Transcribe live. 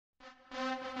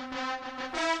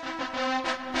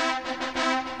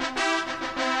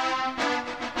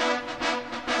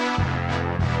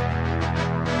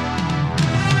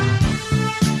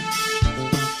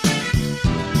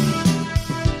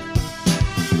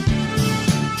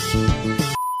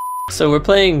So we're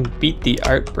playing Beat the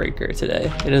Art Breaker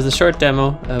today. It is a short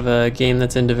demo of a game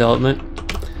that's in development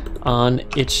on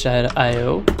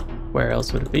itch.io. Where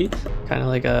else would it be? Kind of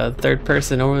like a third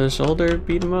person over the shoulder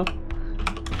beat 'em up.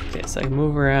 Okay, so I can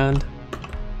move around.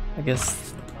 I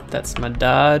guess that's my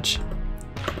dodge.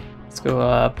 Let's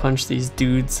go punch these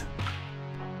dudes.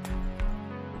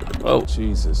 Oh,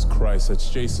 Jesus Christ, that's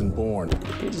Jason Bourne.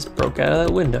 he just broke out of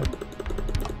that window.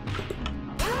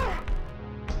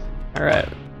 Alright,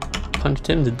 punched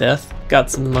him to death.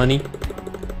 Got some money.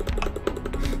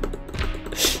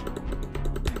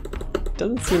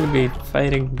 Doesn't seem to be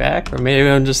fighting back, or maybe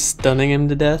I'm just stunning him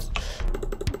to death.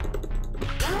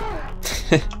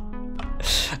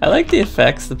 I like the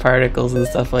effects, the particles and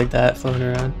stuff like that floating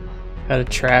around. Got a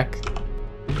track,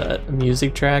 a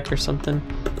music track or something.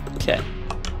 Okay,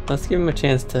 let's give him a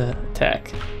chance to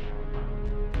attack.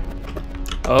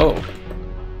 Oh,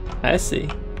 I see.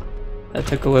 That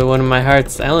took away one of my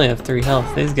hearts. I only have 3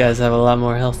 health. These guys have a lot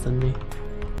more health than me.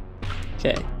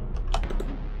 Okay,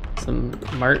 some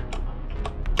mart.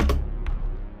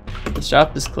 The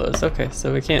shop is closed. Okay,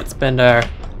 so we can't spend our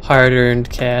hard-earned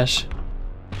cash.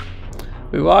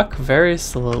 We walk very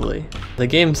slowly. The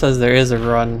game says there is a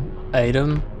run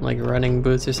item, like running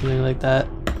boots or something like that.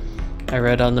 I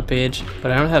read on the page,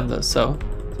 but I don't have those, so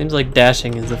seems like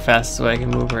dashing is the fastest way I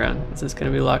can move around. Is this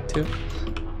gonna be locked too?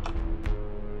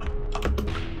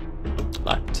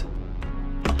 Locked.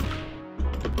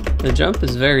 The jump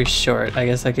is very short. I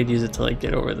guess I could use it to like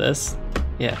get over this.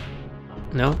 Yeah.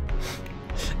 No?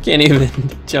 Can't even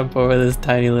jump over this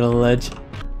tiny little ledge.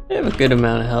 I have a good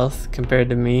amount of health compared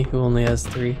to me, who only has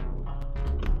 3.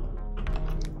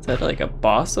 Is that like a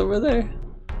boss over there?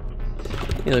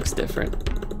 He looks different.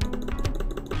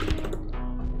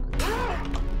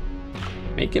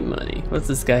 Making money. What's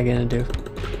this guy gonna do?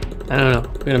 I don't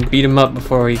know. We're gonna beat him up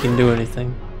before he can do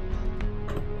anything.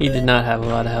 He did not have a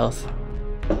lot of health.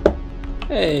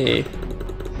 Hey!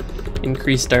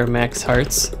 Increased our max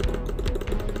hearts.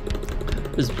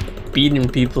 Just beating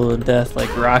people to death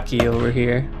like Rocky over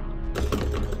here.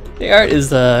 The art is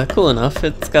cool enough.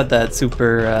 It's got that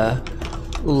super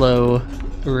low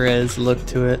res look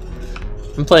to it.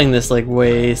 I'm playing this like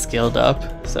way scaled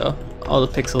up, so all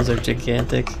the pixels are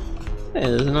gigantic. Hey,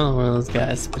 there's another one of those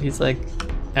guys, but he's like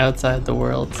outside the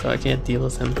world, so I can't deal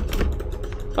with him.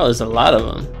 Oh, there's a lot of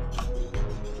them.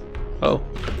 Oh,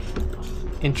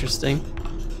 interesting.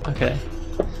 Okay.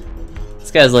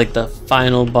 This guy's like the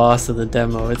final boss of the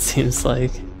demo, it seems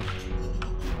like.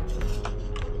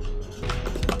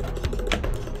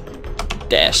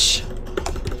 Dash.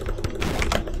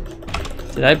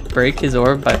 Did I break his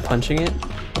orb by punching it?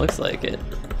 Looks like it.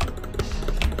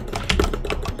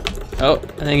 Oh,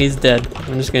 I think he's dead.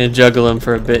 I'm just gonna juggle him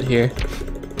for a bit here.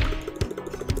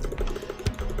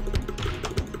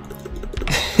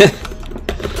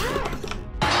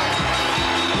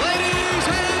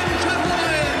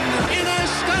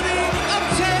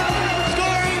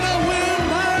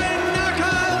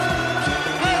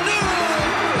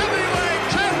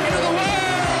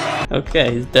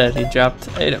 Okay, he's dead. He dropped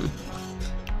item.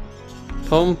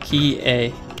 Home key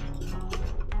A.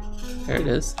 There it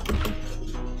is.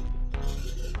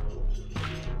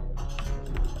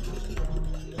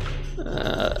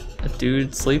 A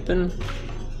dude sleeping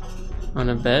on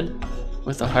a bed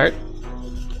with a heart.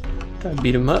 Gotta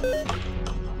beat him up.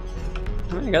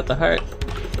 I got the heart.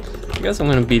 I guess I'm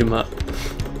gonna beat him up.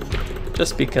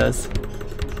 Just because.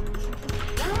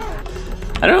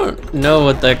 I don't know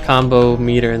what that combo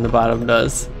meter in the bottom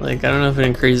does. Like, I don't know if it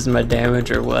increases my damage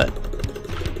or what.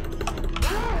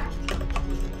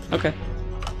 Okay.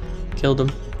 Killed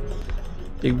him.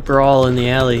 Big brawl in the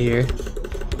alley here.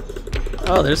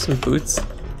 Oh, there's some boots.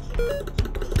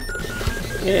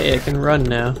 Yay, I can run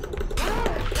now.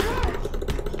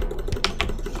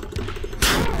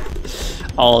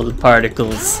 All the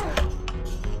particles.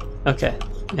 Okay,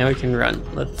 now we can run.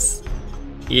 Let's...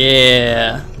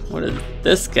 Yeah! What is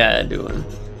this guy doing?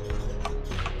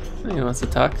 He wants to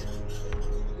talk.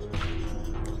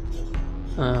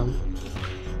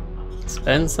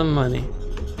 Spend some money.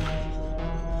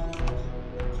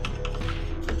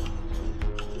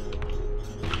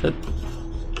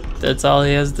 That's all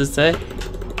he has to say?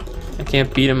 I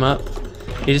can't beat him up.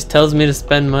 He just tells me to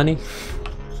spend money.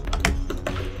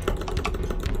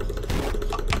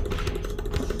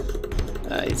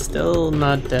 He's still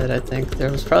not dead, I think. There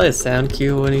was probably a sound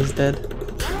cue when he's dead.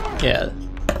 Yeah.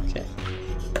 Okay.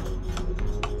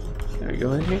 Can we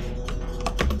go in here?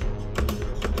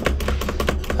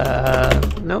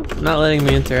 Nope, not letting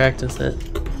me interact with it.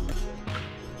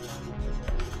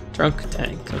 Drunk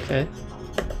tank, okay.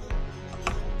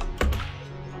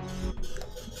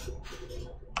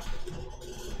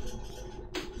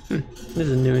 There's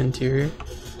a new interior.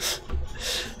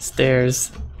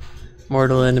 Stairs.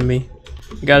 Mortal enemy.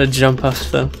 You gotta jump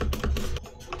off them.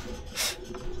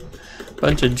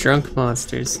 Bunch of drunk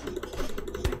monsters.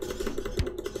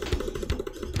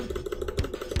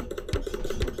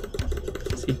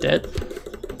 Is he dead?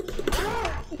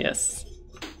 Yes.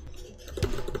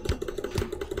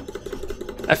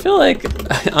 I feel like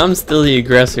I'm still the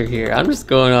aggressor here. I'm just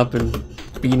going up and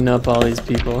beating up all these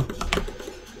people.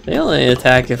 They only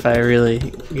attack if I really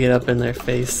get up in their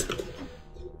face.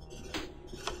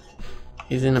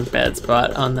 He's in a bad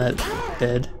spot on that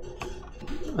bed.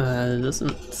 There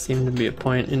doesn't seem to be a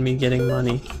point in me getting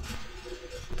money.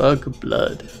 Bug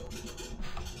blood.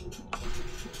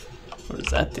 What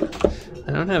does that do?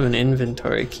 I don't have an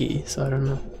inventory key, so I don't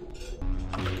know.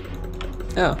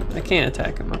 Oh, I can't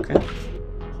attack him, okay.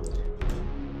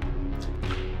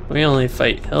 We only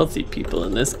fight healthy people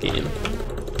in this game.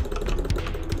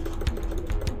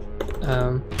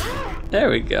 There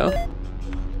we go.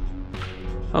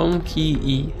 Home key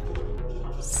E.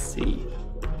 C.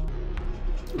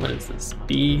 What is this?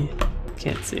 B.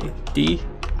 Can't see. D.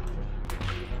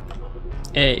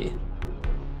 A.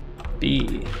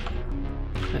 B.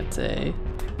 That's A.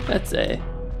 That's A.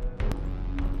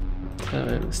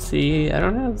 So C. I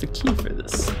don't have the key for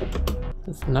this.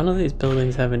 None of these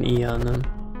buildings have an E on them.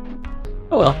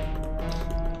 Oh well.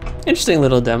 Interesting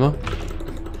little demo.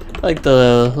 I like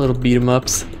the little beat 'em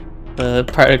ups. The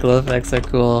particle effects are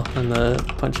cool and the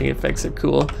punching effects are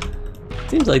cool.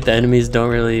 Seems like the enemies don't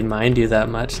really mind you that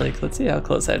much. Like, let's see how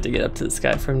close I have to get up to this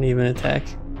guy for him to even attack.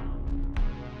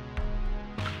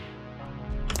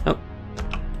 Oh.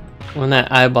 When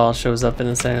that eyeball shows up in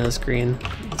the center of the screen,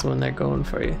 that's when they're going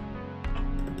for you.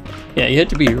 Yeah, you have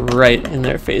to be right in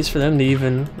their face for them to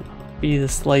even be the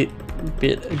slight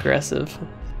bit aggressive.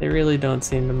 They really don't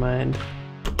seem to mind.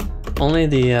 Only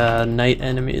the night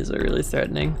enemies are really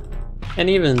threatening. And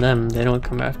even them, they don't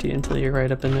come after you until you're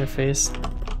right up in their face.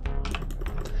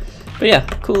 But yeah,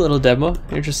 cool little demo.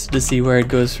 Interested to see where it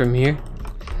goes from here.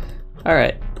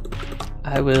 Alright,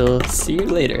 I will see you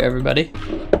later, everybody.